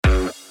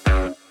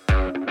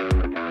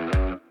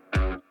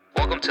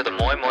to the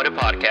Moi Motive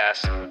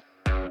Podcast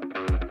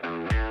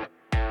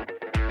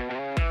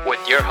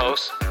with your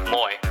host,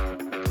 Moi.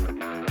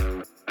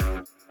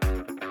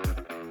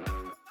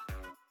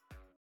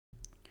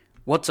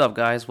 What's up,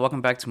 guys?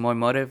 Welcome back to Moi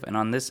Motive, and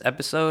on this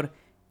episode,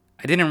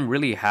 I didn't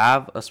really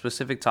have a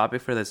specific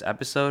topic for this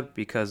episode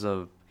because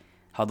of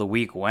how the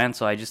week went,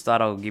 so I just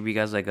thought I'll give you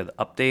guys like an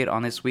update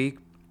on this week.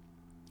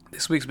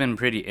 This week's been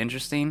pretty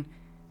interesting.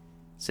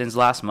 Since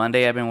last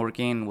Monday, I've been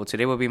working. Well,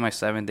 today will be my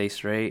 7th day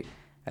straight.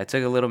 I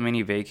took a little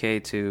mini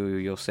vacay to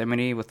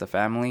Yosemite with the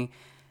family,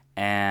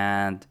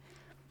 and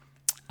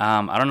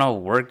I don't know,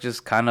 work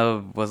just kind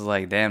of was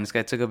like, damn, this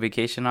guy took a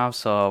vacation off,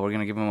 so we're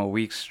going to give him a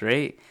week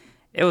straight.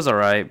 It was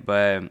alright,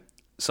 but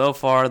so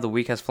far the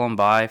week has flown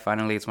by.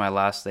 Finally, it's my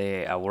last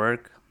day at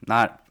work.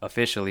 Not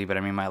officially, but I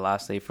mean my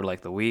last day for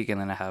like the week, and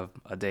then I have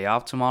a day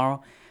off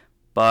tomorrow.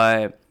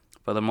 But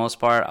for the most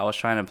part, I was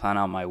trying to plan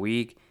out my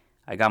week.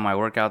 I got my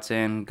workouts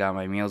in, got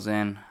my meals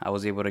in. I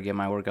was able to get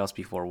my workouts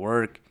before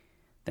work.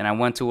 Then I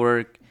went to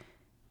work,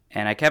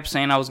 and I kept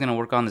saying I was going to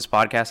work on this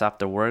podcast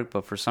after work,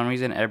 but for some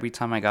reason, every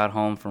time I got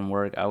home from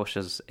work, I was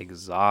just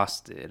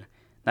exhausted.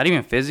 Not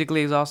even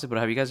physically exhausted, but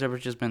have you guys ever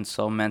just been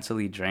so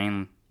mentally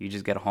drained? You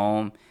just get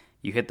home,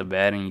 you hit the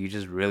bed, and you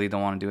just really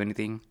don't want to do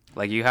anything.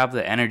 Like, you have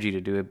the energy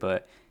to do it,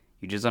 but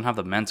you just don't have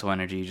the mental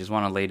energy. You just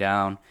want to lay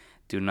down,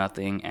 do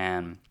nothing,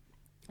 and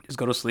just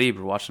go to sleep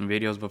or watch some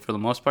videos. But for the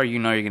most part, you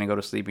know you're going to go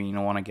to sleep and you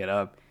don't want to get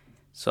up.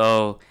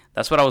 So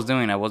that's what I was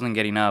doing. I wasn't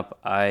getting up.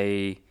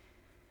 I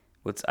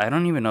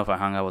don't even know if I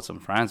hung out with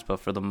some friends, but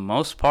for the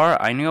most part,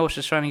 I knew I was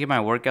just trying to get my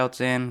workouts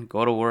in,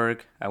 go to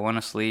work. I went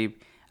to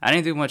sleep. I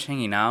didn't do much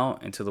hanging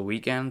out until the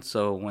weekend.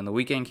 So when the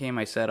weekend came,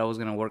 I said I was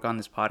going to work on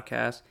this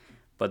podcast.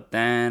 But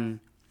then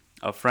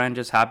a friend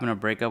just happened to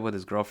break up with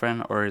his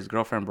girlfriend, or his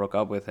girlfriend broke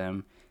up with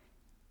him.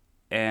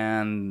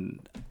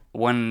 And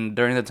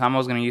during the time I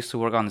was going to use to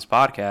work on this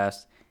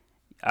podcast,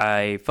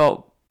 I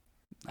felt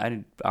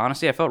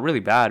really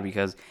bad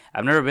because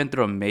I've never been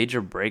through a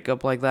major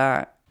breakup like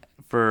that.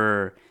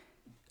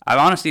 I've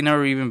honestly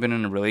never even been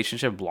in a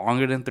relationship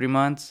longer than 3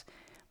 months,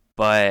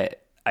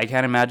 but I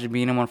can't imagine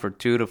being in one for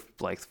 2 to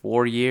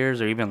 4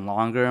 years or even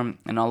longer,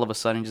 and all of a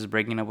sudden just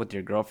breaking up with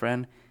your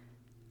girlfriend.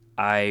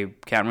 I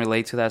can't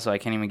relate to that, so I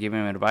can't even give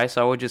him advice.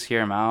 So I would just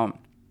hear him out.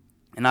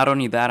 And not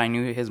only that, I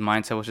knew his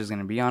mindset was just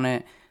going to be on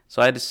it.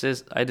 So I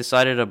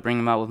decided to bring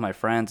him out with my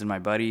friends and my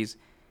buddies,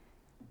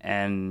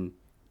 and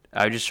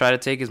I would just try to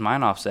take his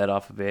mind off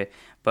of it.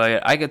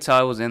 But I could tell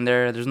I was in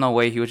there. There's no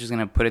way he was just going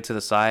to put it to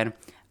the side.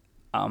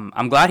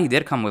 I'm glad he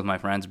did come with my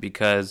friends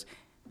because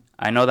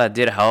I know that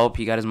did help.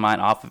 He got his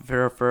mind off of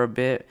her for a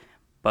bit.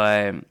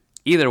 But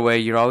either way,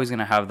 you're always going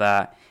to have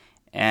that.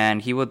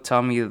 And he would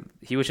tell me,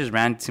 he was just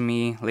ranting to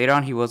me. Later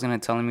on, he was going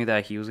to tell me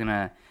that he was going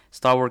to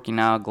start working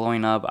out,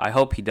 glowing up. I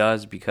hope he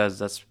does because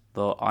that's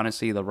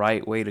honestly the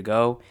right way to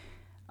go.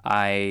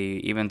 I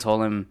even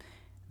told him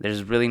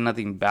there's really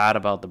nothing bad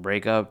about the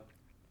breakup.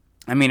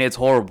 I mean, it's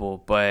horrible,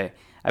 but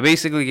I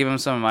basically give him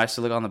some advice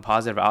to look on the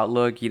positive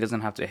outlook. He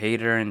doesn't have to hate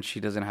her, and she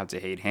doesn't have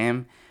to hate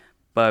him.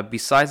 But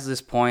besides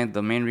this point,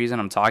 the main reason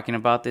I'm talking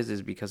about this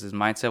is because his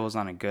mindset was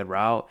on a good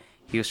route.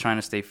 He was trying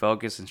to stay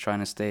focused and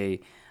trying to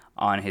stay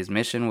on his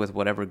mission with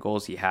whatever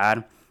goals he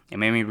had. It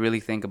made me really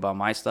think about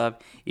my stuff.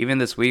 Even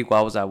this week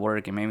while I was at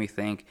work, it made me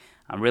think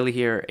I'm really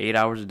here 8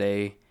 hours a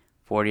day,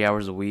 40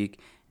 hours a week,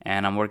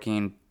 and I'm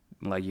working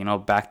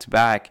back to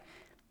back.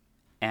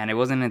 And it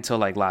wasn't until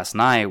last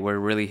night where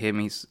it really hit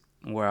me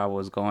where I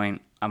was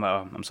going.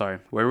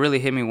 Where it really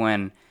hit me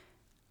when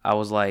I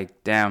was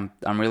like, damn,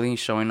 I'm really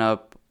showing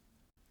up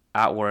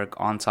at work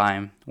on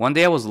time. One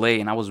day I was late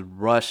and I was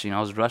rushing. I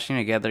was rushing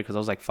to get there because I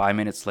was 5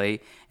 minutes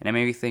late. And it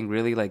made me think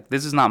really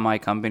this is not my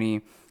company.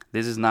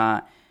 This is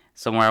not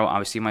somewhere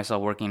I see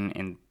myself working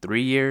in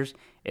 3 years.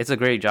 It's a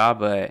great job,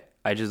 but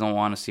I just don't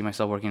want to see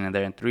myself working in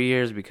there in 3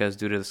 years because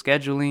due to the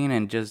scheduling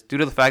and just due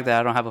to the fact that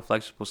I don't have a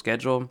flexible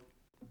schedule.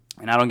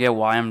 And I don't get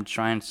why I'm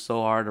trying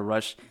so hard to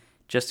rush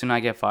just to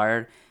not get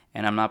fired.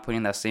 And I'm not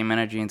putting that same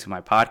energy into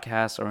my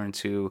podcast or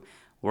into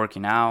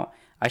working out.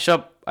 I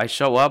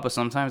show up, but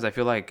sometimes I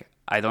feel like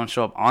I don't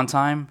show up on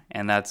time.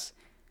 And that's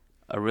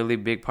a really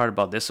big part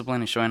about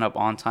discipline, is showing up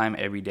on time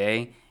every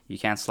day. You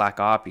can't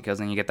slack off because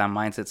then you get that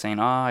mindset saying,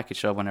 I could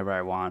show up whenever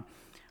I want.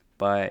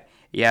 But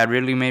yeah, it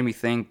really made me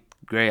think,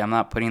 great, I'm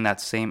not putting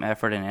that same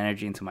effort and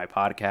energy into my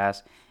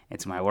podcast,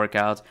 into my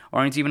workouts,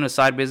 or into even the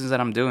side business that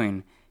I'm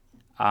doing.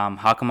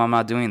 How come I'm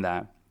not doing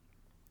that?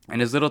 And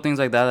there's little things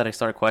like that I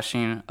start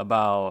questioning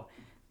about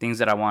things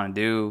that I want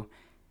to do.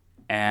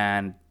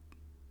 And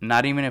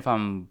not even if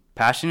I'm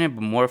passionate,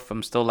 but more if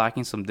I'm still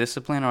lacking some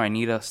discipline, or I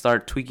need to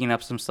start tweaking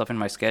up some stuff in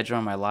my schedule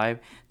in my life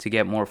to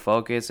get more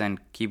focus and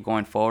keep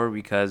going forward,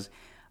 because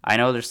I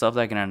know there's stuff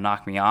that's going to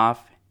knock me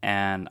off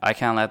and I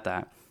can't let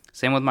that.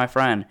 Same with my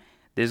friend.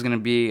 There's going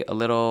to be a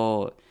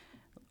little,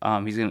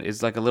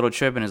 it's like a little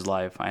trip in his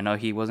life. I know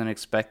he wasn't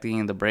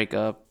expecting the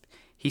breakup.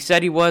 He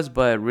said he was,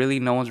 but really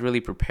no one's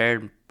really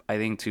prepared, I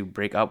think, to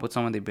break up with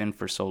someone they've been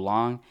for so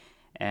long.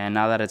 And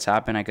now that it's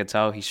happened, I could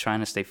tell he's trying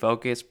to stay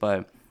focused,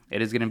 but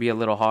it is going to be a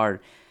little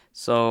hard.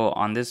 So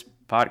on this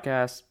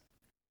podcast,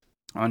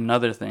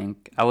 Another thing,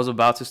 I was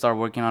about to start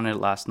working on it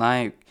last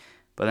night,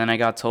 but then I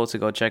got told to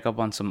go check up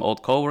on some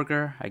old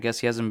coworker. I guess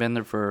he hasn't been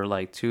there for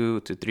like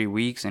 2 to 3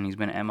 weeks, and he's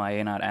been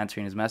MIA, not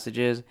answering his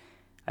messages.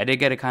 I did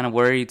get kind of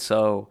worried,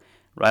 so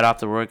right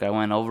after work, I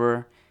went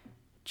over,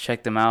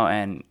 checked him out,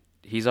 and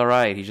he's all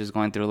right. He's just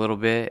going through a little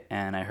bit,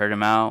 and I heard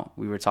him out.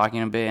 We were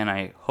talking a bit, and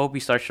I hope he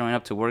starts showing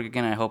up to work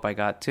again. I hope I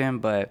got to him,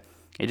 but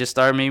it just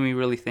started making me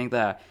really think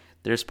that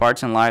there's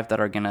parts in life that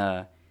are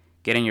gonna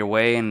get in your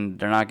way, and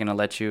they're not gonna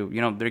let you.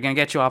 They're gonna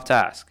get you off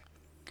task.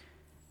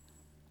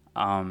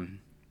 Um,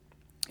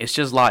 it's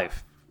just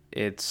life.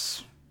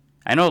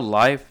 I know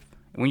life.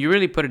 When you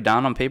really put it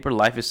down on paper,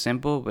 life is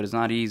simple, but it's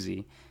not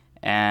easy.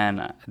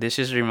 And this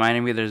just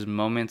reminded me there's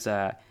moments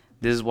that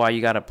this is why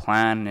you gotta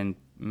plan and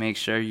make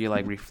sure you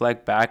like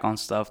reflect back on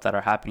stuff that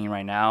are happening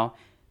right now.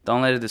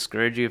 Don't let it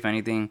discourage you. If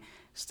anything,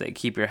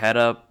 keep your head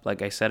up.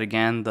 Like I said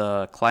again,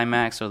 the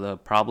climax or the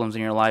problems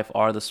in your life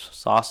are the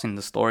sauce in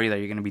the story that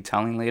you're gonna be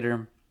telling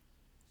later.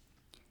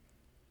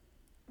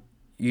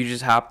 You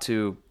just have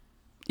to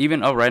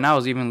even right now I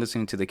was even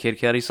listening to the Kid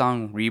Cudi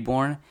song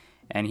Reborn,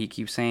 and he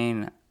keeps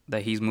saying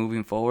that he's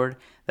moving forward.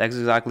 That's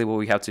exactly what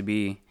we have to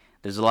be.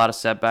 There's a lot of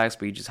setbacks,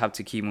 but you just have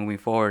to keep moving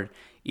forward.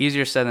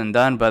 Easier said than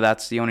done, but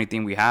that's the only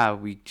thing we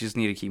have. We just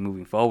need to keep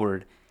moving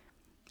forward.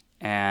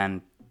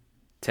 And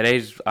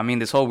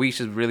this whole week's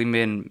just really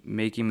been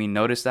making me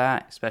notice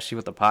that, especially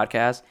with the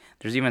podcast.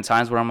 There's even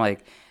times where I'm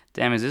like,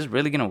 damn, is this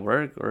really going to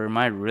work, or am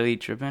I really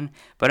tripping?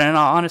 But in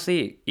all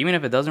honesty, even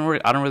if it doesn't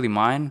work, I don't really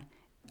mind.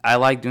 I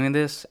like doing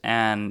this,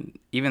 and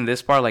even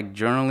this part, like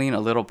journaling, a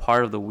little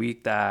part of the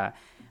week that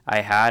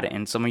I had,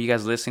 and some of you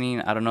guys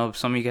listening, I don't know if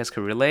some of you guys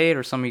could relate,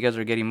 or some of you guys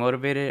are getting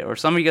motivated, or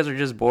some of you guys are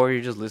just bored,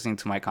 you're just listening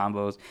to my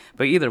combos.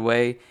 But either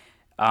way,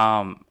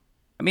 I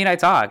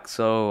talk,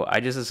 so I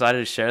just decided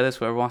to share this.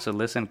 Whoever wants to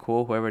listen,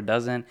 cool. Whoever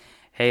doesn't,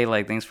 hey,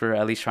 like, thanks for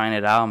at least trying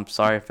it out. I'm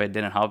sorry if it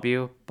didn't help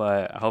you,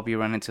 but I hope you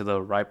run into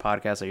the right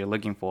podcast that you're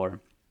looking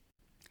for.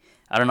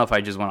 I don't know if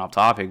I just went off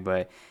topic,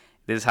 but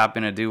this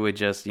happened to do with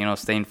just,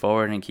 staying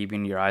forward and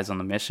keeping your eyes on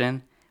the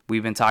mission.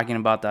 We've been talking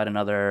about that in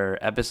other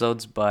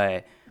episodes,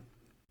 but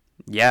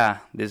yeah,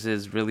 this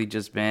has really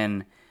just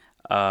been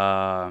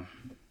an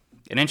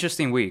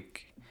interesting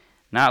week.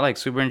 Not like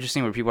super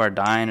interesting where people are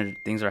dying or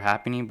things are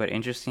happening, but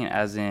interesting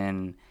as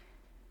in,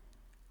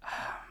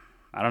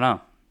 I don't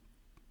know.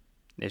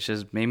 It's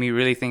just made me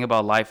really think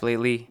about life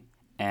lately,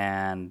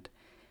 and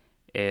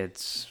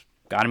it's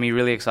gotten me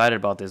really excited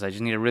about this. I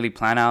just need to really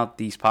plan out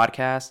these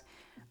podcasts.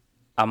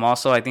 I'm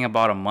also, I think,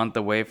 about a month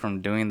away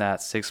from doing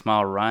that 6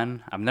 mile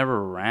run. I've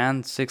never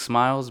ran 6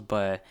 miles,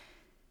 but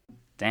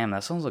damn,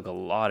 that sounds like a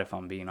lot if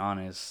I'm being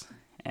honest.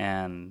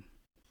 And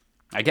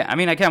I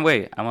can't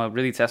wait. I'm going to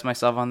really test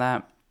myself on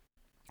that.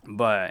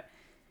 But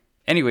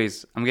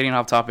anyways, I'm getting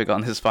off topic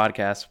on this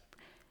podcast.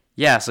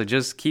 Yeah, so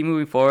just keep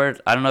moving forward.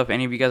 I don't know if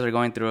any of you guys are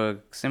going through a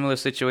similar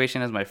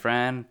situation as my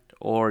friend,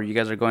 or you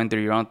guys are going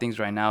through your own things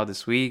right now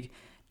this week.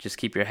 Just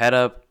keep your head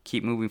up,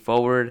 keep moving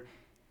forward,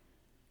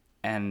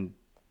 and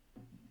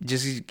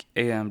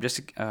I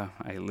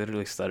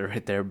literally stuttered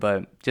right there,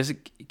 but just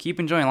keep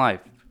enjoying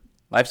life.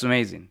 Life's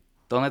amazing.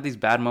 Don't let these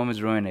bad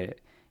moments ruin it.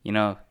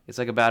 It's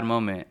like a bad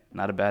moment,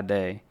 not a bad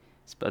day.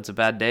 It's a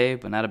bad day,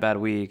 but not a bad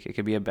week. It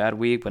could be a bad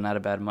week, but not a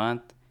bad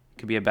month. It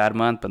could be a bad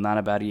month, but not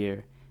a bad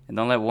year. And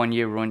don't let one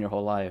year ruin your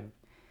whole life.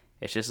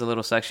 It's just a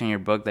little section in your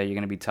book that you're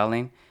going to be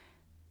telling.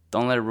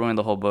 Don't let it ruin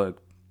the whole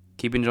book.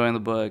 Keep enjoying the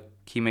book.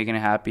 Keep making it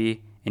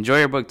happy. Enjoy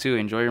your book too.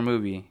 Enjoy your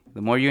movie.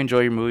 The more you enjoy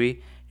your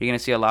movie, you're going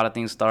to see a lot of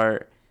things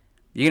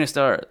you're going to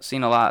start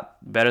seeing a lot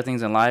better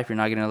things in life. You're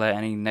not going to let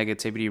any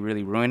negativity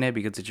really ruin it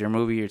because it's your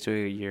movie.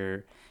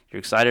 You're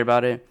excited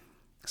about it.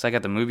 It's like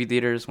at the movie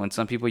theaters when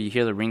some people, you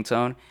hear the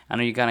ringtone. I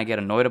know you kind of get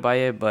annoyed by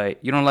it,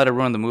 but you don't let it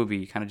ruin the movie.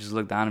 You kind of just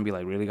look down and be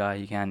like, really, guy?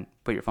 You can't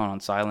put your phone on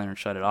silent or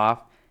shut it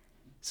off?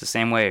 It's the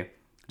same way.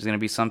 There's going to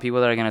be some people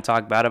that are going to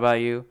talk bad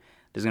about you.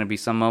 There's going to be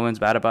some moments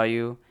bad about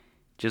you.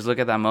 Just look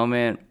at that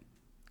moment,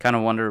 kind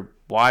of wonder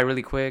why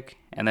really quick,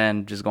 and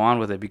then just go on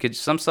with it. Because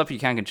some stuff you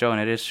can't control,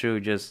 and it is true.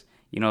 Just,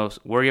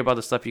 worry about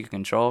the stuff you can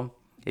control.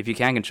 If you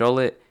can't control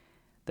it,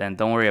 then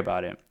don't worry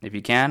about it. If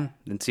you can,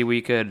 then see what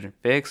you could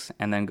fix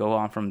and then go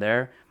on from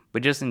there.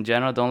 But just in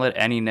general, don't let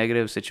any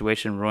negative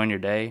situation ruin your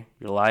day,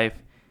 your life,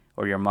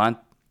 or your month.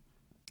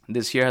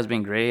 This year has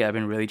been great. I've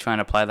been really trying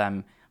to apply that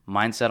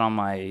mindset on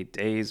my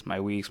days,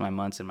 my weeks, my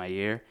months, and my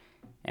year.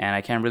 And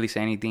I can't really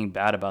say anything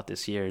bad about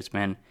this year. It's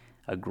been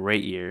a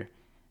great year.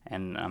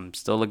 And I'm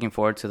still looking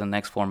forward to the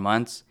next 4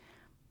 months.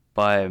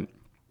 But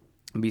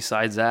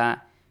besides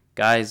that,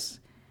 guys,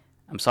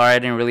 I'm sorry I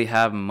didn't really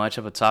have much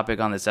of a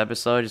topic on this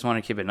episode. I just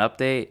want to keep an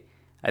update.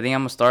 I think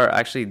I'm going to start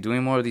actually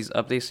doing more of these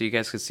updates so you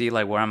guys can see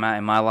like where I'm at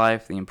in my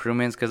life, the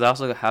improvements, because I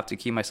also have to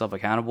keep myself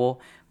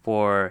accountable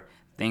for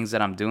things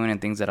that I'm doing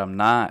and things that I'm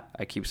not.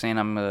 I keep saying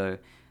I'm going to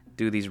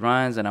do these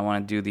runs and I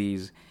want to do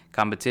these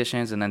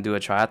competitions and then do a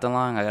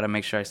triathlon. I got to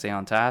make sure I stay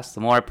on task.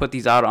 The more I put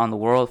these out on the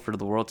world for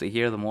the world to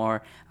hear, the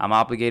more I'm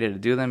obligated to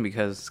do them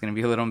because it's going to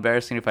be a little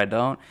embarrassing if I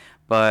don't.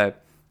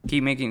 But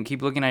keep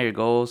looking at your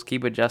goals,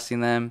 keep adjusting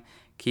them,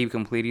 keep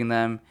completing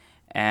them.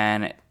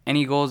 And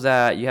any goals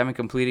that you haven't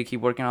completed,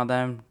 keep working on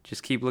them.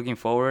 Just keep looking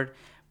forward.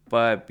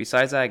 But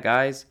besides that,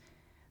 guys,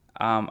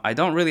 I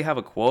don't really have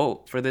a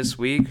quote for this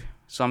week,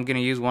 so I'm going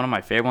to use one of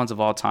my favorite ones of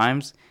all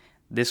times.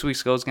 This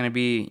week's quote is going to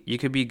be, "You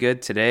could be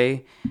good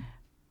today,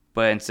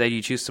 but instead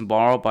you choose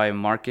tomorrow," by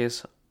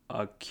Marcus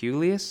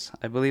Aurelius.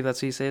 I believe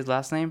that's how you say his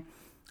last name.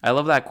 I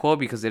love that quote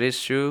because it is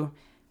true.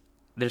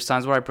 There's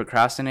times where I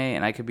procrastinate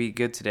and I could be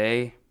good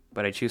today,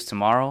 but I choose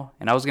tomorrow.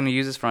 And I was going to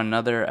use this for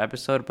another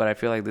episode, but I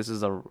feel like this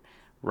is the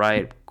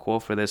right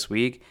quote for this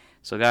week.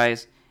 So,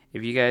 guys,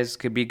 if you guys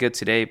could be good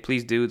today,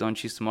 please do. Don't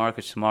choose tomorrow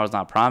because tomorrow's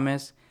not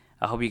promised.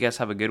 I hope you guys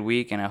have a good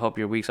week, and I hope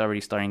your week's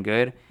already starting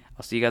good.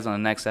 I'll see you guys on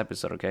the next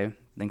episode, okay?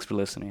 Thanks for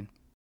listening.